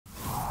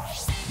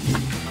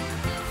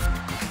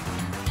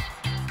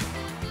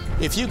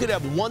If you could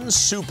have one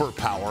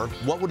superpower,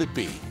 what would it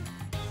be?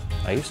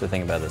 I used to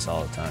think about this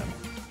all the time.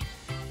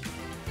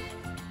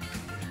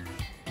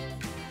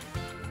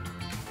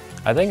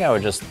 I think I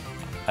would just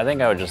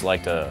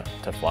like to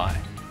fly.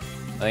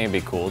 I think it'd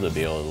be cool to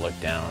be able to look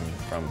down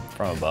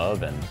from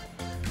above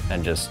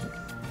and just,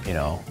 you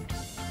know,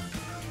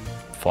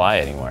 fly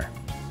anywhere.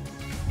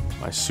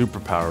 My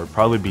superpower would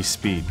probably be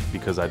speed,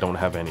 because I don't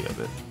have any of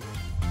it.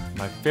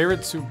 My favorite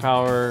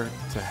superpower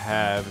to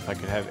have, if I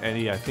could have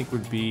any, I think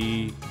would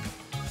be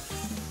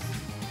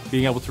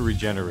being able to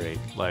regenerate,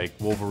 like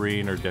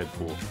Wolverine or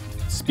Deadpool.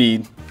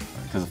 Speed,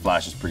 because the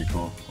Flash is pretty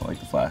cool. I like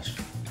the Flash.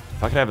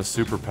 If I could have a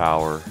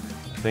superpower,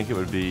 I think it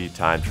would be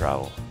time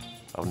travel.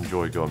 I would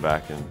enjoy going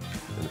back in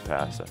the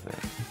past, I think.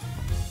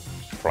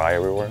 Fly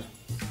everywhere?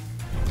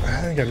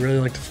 I think I'd really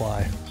like to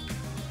fly.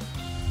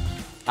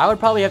 I would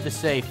probably have to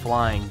say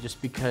flying,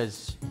 just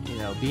because, you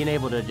know, being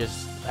able to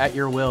just, at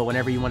your will,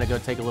 whenever you want to go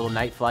take a little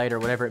night flight or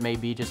whatever it may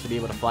be, just to be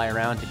able to fly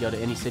around to go to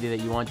any city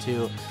that you want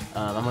to,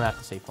 I'm going to have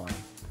to say flying.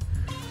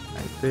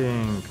 I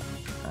think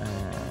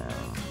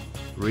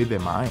read the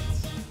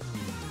minds.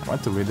 I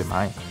want to read the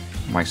mind.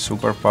 My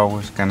superpower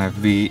is gonna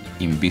be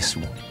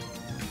invisible.